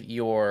save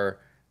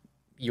your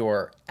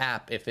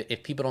app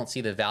if people don't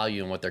see the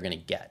value in what they're going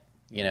to get,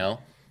 you know?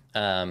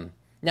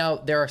 Now,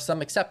 there are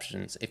some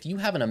exceptions. If you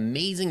have an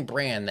amazing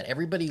brand that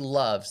everybody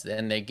loves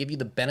and they give you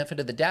the benefit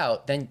of the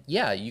doubt, then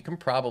yeah, you can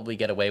probably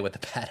get away with a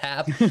bad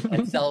app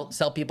and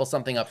sell people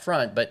something up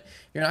front, but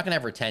you're not going to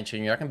have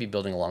retention. You're not going to be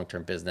building a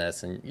long-term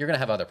business, and you're going to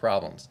have other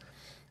problems.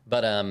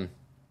 But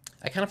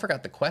I kind of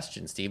forgot the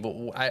question, Steve.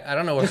 I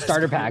don't know what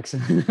starter packs.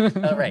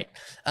 Oh, right.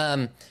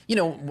 You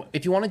know,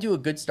 if you want to do a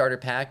good starter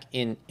pack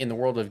in the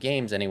world of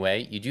games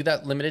anyway, you do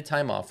that limited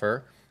time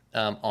offer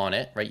on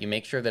it, right? You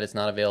make sure that it's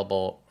not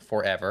available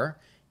forever.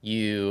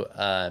 You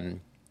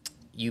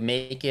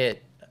make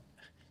it,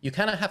 you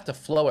kind of have to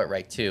flow it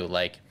right too.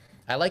 Like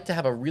I like to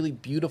have a really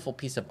beautiful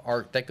piece of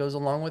art that goes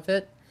along with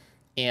it,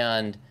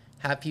 and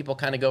have people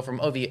kind of go from,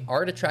 oh, the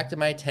art attracted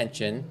my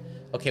attention.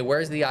 Okay,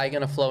 where's the eye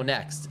gonna flow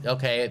next?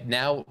 Okay,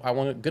 now I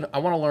want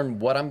to learn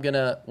what I'm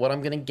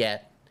gonna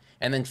get,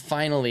 and then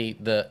finally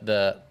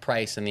the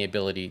price and the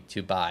ability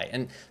to buy.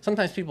 And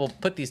sometimes people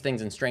put these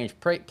things in strange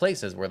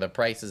places where the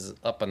price is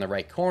up on the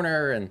right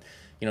corner, and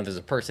you know there's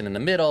a person in the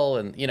middle,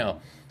 and you know,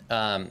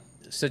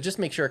 so just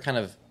make sure it kind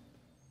of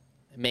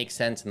makes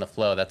sense in the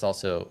flow. That's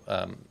also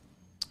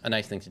a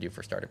nice thing to do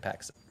for starter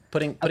packs.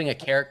 Putting a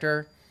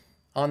character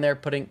on there,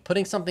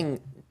 putting something,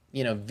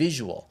 you know,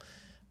 visual.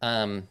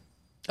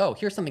 Oh,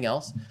 here's something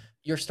else.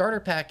 Your starter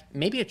pack,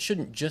 maybe it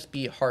shouldn't just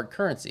be hard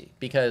currency,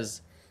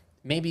 because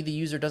maybe the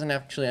user doesn't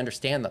actually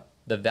understand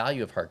the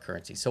value of hard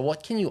currency. So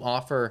what can you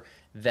offer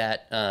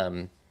that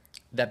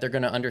that they're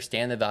going to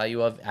understand the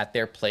value of at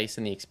their place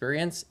in the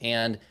experience?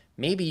 And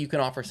maybe you can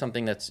offer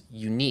something that's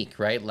unique,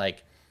 right?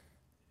 Like,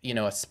 you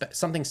know,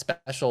 something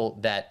special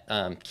that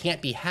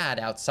can't be had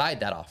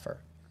outside that offer.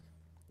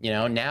 You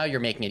know, now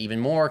you're making it even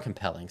more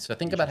compelling. So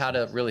think about how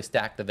to really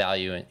stack the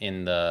value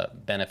in the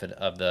benefit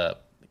of the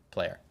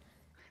player.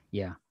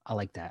 Yeah, I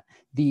like that.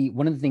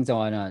 One of the things I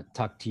want to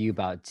talk to you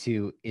about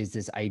too is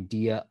this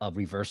idea of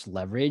reverse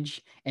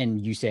leverage.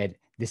 And you said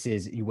this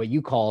is what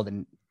you called,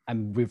 and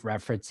I'm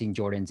referencing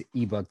Jordan's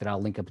ebook that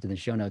I'll link up to the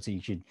show notes, so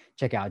you should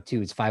check out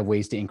too. It's 5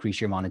 ways to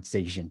increase your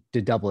monetization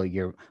to double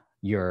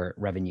your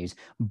revenues.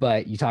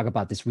 But you talk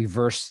about this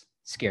reverse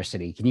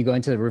scarcity. Can you go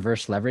into the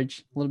reverse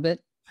leverage a little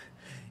bit?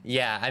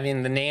 Yeah, I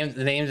mean the names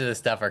of this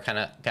stuff are kind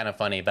of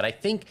funny, but I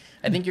think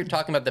you're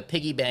talking about the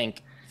piggy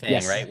bank thing,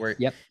 Yes. right?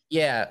 Yep.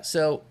 Yeah.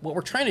 So what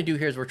we're trying to do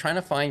here is we're trying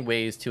to find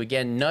ways to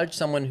again nudge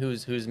someone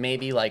who's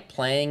maybe like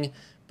playing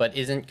but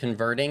isn't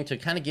converting, to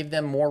kind of give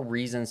them more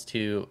reasons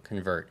to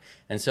convert.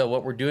 And so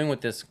what we're doing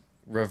with this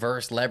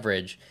reverse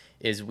leverage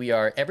is we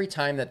are, every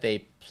time that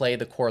they play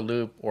the core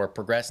loop or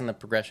progress in the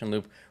progression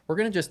loop, we're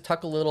going to just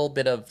tuck a little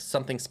bit of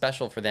something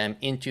special for them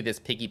into this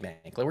piggy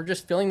bank. Like we're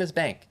just filling this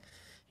bank,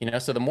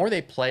 so the more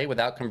they play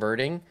without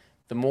converting,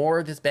 the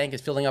more this bank is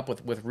filling up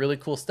with really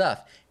cool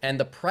stuff. And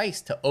the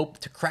price to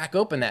crack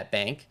open that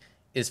bank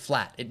is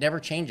flat. It never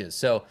changes.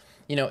 So,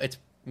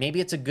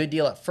 maybe it's a good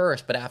deal at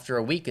first, but after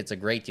a week, it's a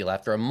great deal.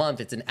 After a month,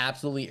 it's an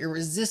absolutely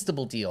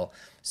irresistible deal.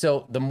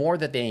 So the more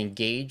that they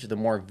engage, the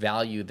more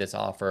value this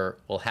offer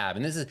will have.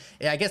 And this is,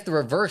 I guess the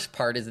reverse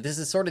part is this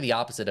is sort of the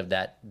opposite of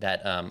that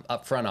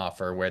upfront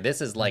offer, where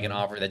this is like an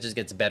offer that just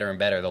gets better and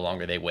better the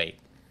longer they wait.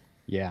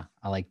 Yeah,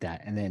 I like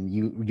that. And then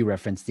you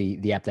referenced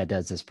the app that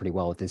does this pretty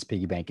well with this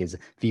piggy bank is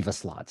Viva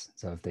Slots.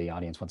 So if the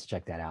audience wants to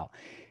check that out.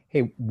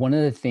 Hey, one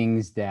of the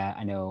things that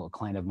I know a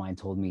client of mine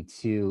told me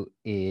too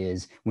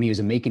is when he was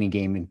making a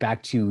game, and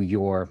back to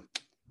your,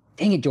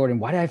 dang it, Jordan,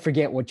 why did I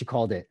forget what you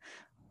called it?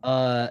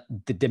 The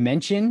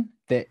dimension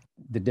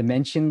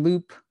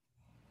loop,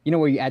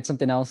 where you add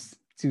something else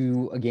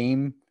to a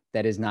game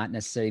that is not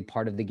necessarily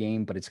part of the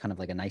game, but it's kind of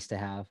like a nice to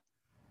have.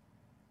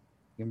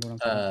 You remember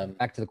what I'm talking?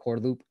 Back to the core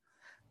loop.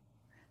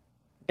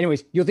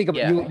 Anyways, you'll think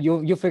about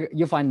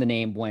you'll find the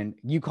name when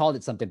you called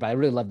it something, but I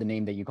really love the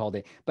name that you called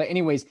it. But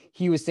anyways,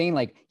 he was saying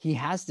like he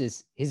has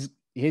this,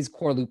 his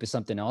core loop is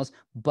something else,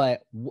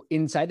 but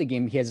inside the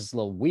game he has this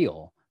little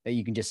wheel that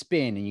you can just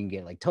spin and you can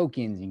get like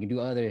tokens and you can do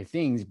other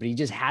things, but he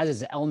just has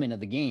this element of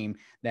the game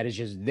that is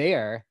just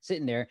there,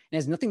 sitting there, and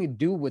has nothing to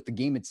do with the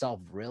game itself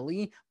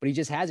really, but he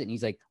just has it. And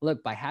he's like,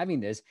 look, by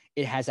having this,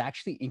 it has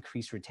actually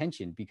increased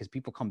retention because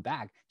people come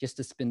back just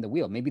to spin the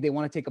wheel. Maybe they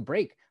want to take a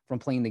break from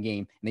playing the game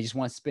and they just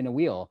want to spin a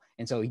wheel.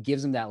 And so he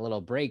gives them that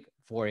little break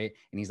for it.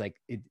 And he's like,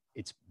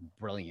 it's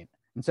brilliant.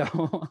 And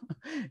so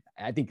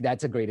I think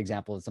that's a great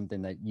example of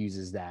something that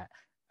uses that.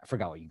 I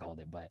forgot what you called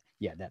it, but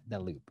yeah,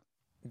 that loop.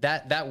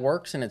 That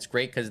works, and it's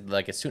great because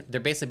like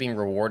they're basically being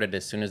rewarded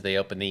as soon as they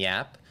open the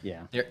app.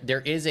 Yeah. There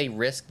is a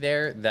risk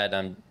there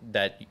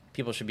that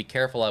people should be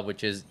careful of,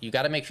 which is you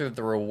got to make sure that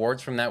the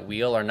rewards from that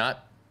wheel are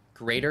not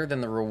greater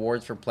than the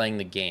rewards for playing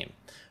the game.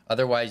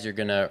 Otherwise, you're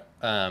gonna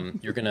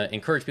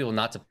encourage people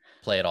not to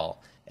play at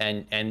all,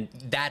 and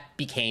that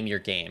became your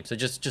game. So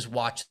just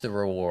watch the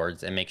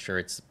rewards and make sure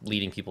it's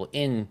leading people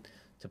in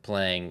to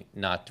playing,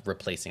 not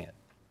replacing it.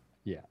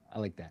 Yeah, I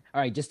like that.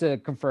 All right, just to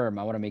confirm,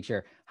 I want to make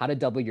sure how to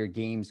double your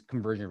game's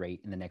conversion rate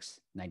in the next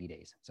 90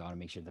 days. So I want to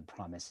make sure the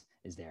promise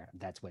is there.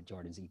 That's what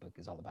Jordan's ebook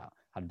is all about,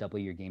 how to double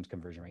your game's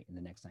conversion rate in the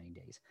next 90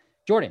 days.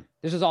 Jordan,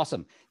 this is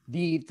awesome.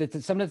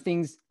 Some of the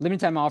things, limited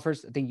time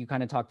offers, I think you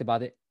kind of talked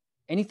about it.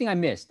 Anything I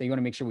missed that you want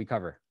to make sure we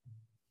cover?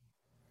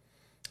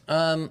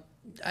 When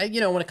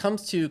it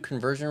comes to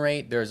conversion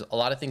rate, there's a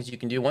lot of things you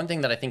can do. One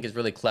thing that I think is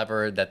really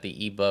clever that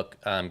the ebook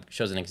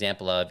shows an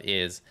example of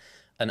is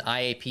an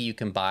IAP you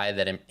can buy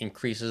that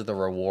increases the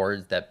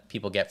rewards that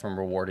people get from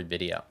rewarded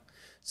video.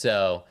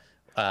 So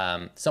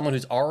someone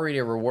who's already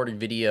a rewarded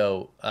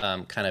video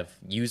kind of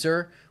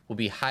user will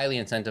be highly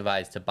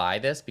incentivized to buy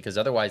this, because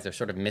otherwise they're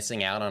sort of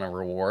missing out on a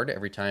reward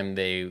every time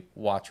they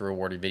watch a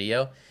rewarded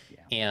video.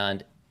 Yeah.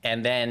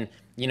 And then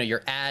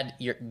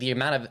the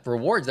amount of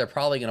rewards they're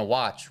probably going to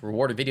watch,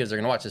 rewarded videos they're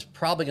going to watch, is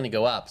probably going to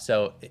go up.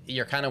 So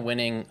you're kind of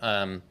winning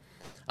on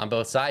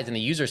both sides, and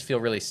the users feel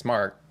really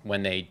smart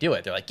when they do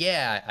it. They're like,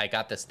 yeah, I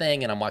got this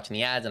thing and I'm watching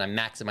the ads and I'm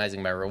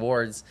maximizing my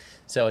rewards.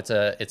 So it's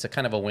a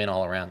kind of a win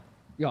all around.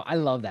 Yo, I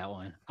love that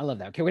one. I love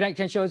that. Can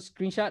I show a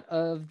screenshot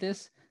of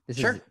this? This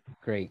Sure. is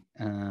great.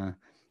 Let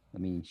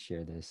me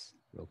share this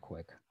real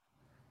quick.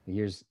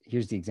 Here's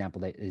the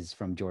example that is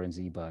from Jordan's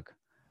ebook.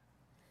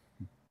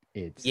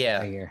 It's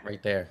right here.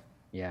 Right there.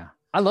 Yeah.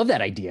 I love that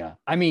idea.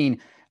 I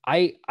mean,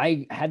 I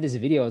had this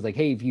video. I was like,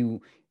 hey,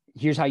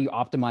 here's how you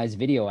optimize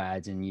video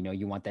ads, and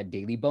you want that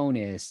daily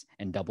bonus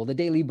and double the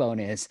daily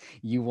bonus.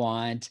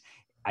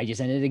 I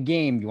just ended a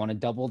game. You want to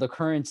double the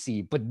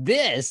currency, but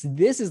this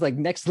is like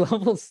next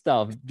level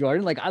stuff,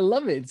 Jordan. Like, I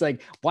love it. It's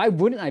like, why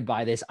wouldn't I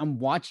buy this? I'm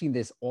watching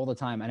this all the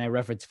time. And I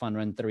reference Fun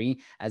Run 3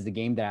 as the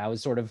game that I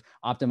was sort of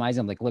optimizing.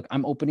 I'm like, look,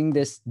 I'm opening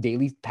this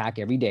daily pack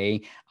every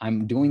day.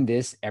 I'm doing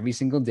this every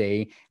single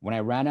day. When I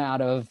ran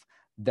out of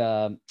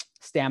the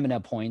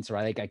stamina points, or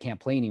I can't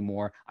play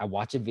anymore, I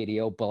watch a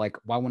video. But like,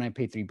 why wouldn't I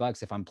pay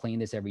 $3 if I'm playing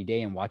this every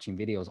day and watching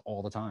videos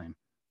all the time?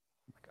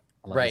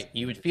 Right.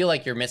 You would feel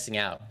like you're missing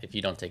out if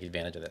you don't take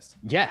advantage of this.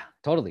 Yeah,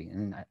 totally.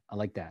 And I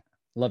like that.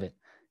 Love it.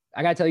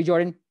 I gotta tell you,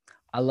 Jordan,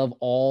 I love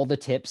all the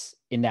tips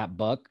in that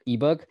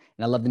ebook,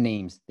 and I love the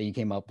names that you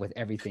came up with,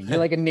 everything. You're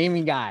like a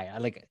naming guy. I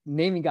like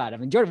naming God. I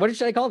mean, Jordan, what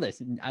should I call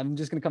this? I'm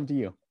just gonna come to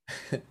you.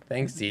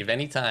 Thanks, Steve.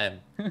 Anytime.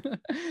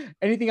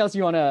 Anything else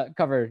you want to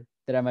cover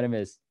that I might have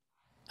missed?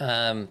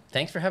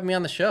 Thanks for having me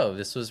on the show.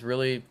 This was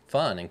really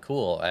fun and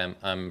cool.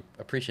 I'm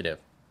appreciative.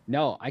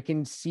 No, I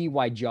can see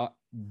why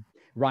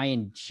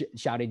Ryan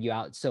shouted you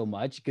out so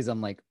much, because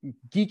I'm like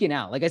geeking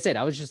out. Like I said,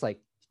 I was just like,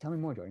 tell me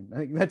more, Jordan.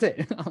 Like, that's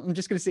it. I'm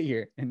just going to sit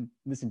here and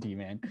listen to you,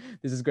 man.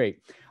 This is great.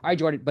 All right,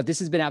 Jordan, but this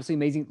has been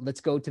absolutely amazing.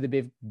 Let's go to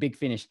the big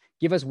finish.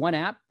 Give us one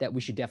app that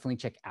we should definitely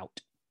check out.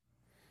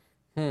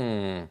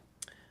 I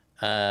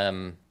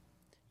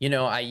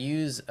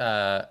use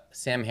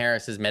Sam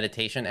Harris's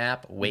meditation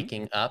app,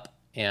 Waking Up,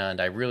 and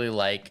I really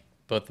like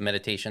both the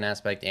meditation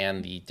aspect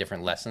and the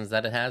different lessons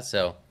that it has.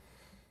 So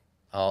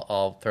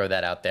I'll throw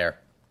that out there.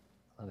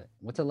 Love it.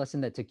 What's a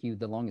lesson that took you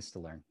the longest to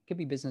learn? Could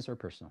be business or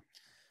personal.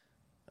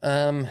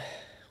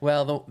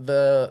 Well,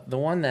 the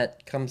one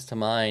that comes to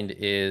mind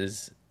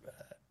is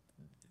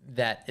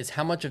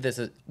how much of this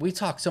is, we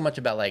talk so much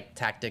about like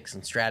tactics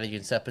and strategy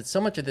and stuff, but so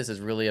much of this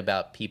is really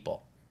about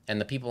people and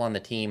the people on the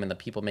team and the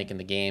people making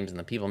the games and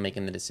the people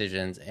making the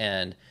decisions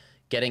and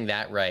getting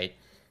that right.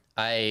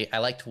 I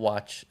like to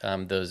watch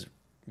those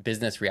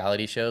business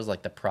reality shows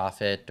like The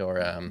Profit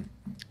or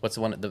what's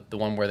the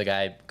one where the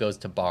guy goes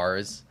to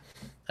bars.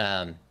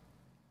 I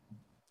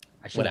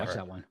should watch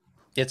that one.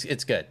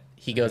 It's good.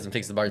 He goes and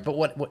fixes the bars. But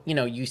what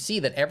you see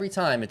that every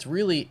time it's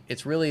really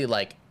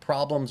like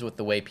problems with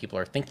the way people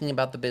are thinking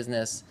about the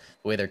business,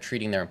 the way they're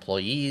treating their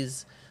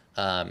employees.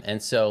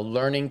 And so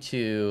learning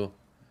to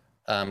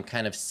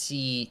kind of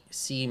see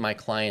my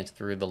clients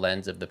through the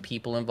lens of the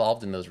people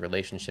involved in those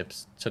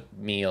relationships took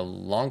me a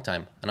long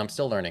time, and I'm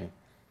still learning.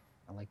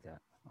 I like that.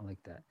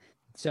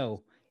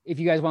 So if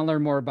you guys want to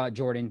learn more about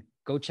Jordan,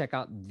 go check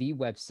out the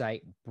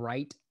website,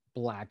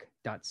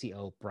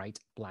 brightblack.co,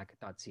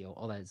 brightblack.co.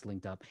 All that is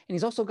linked up. And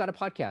he's also got a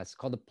podcast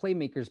called the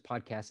Playmakers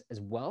Podcast as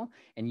well.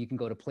 And you can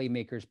go to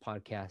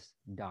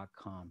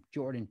playmakerspodcast.com.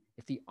 Jordan,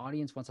 if the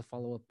audience wants to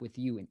follow up with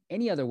you in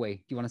any other way,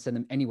 do you want to send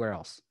them anywhere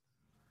else?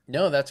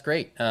 No, that's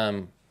great.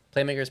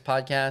 Playmakers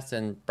Podcast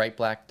and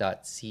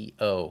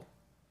brightblack.co.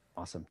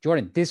 Awesome.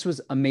 Jordan, this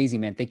was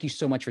amazing, man. Thank you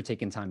so much for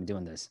taking time and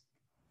doing this.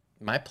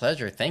 My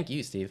pleasure. Thank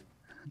you, Steve.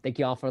 Thank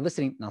you all for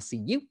listening, and I'll see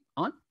you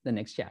on the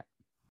next chat.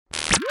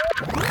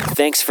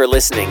 Thanks for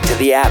listening to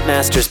the App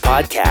Masters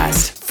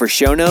podcast. For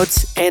show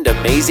notes and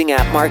amazing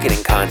app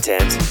marketing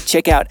content,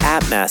 check out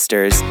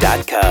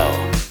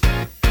appmasters.co.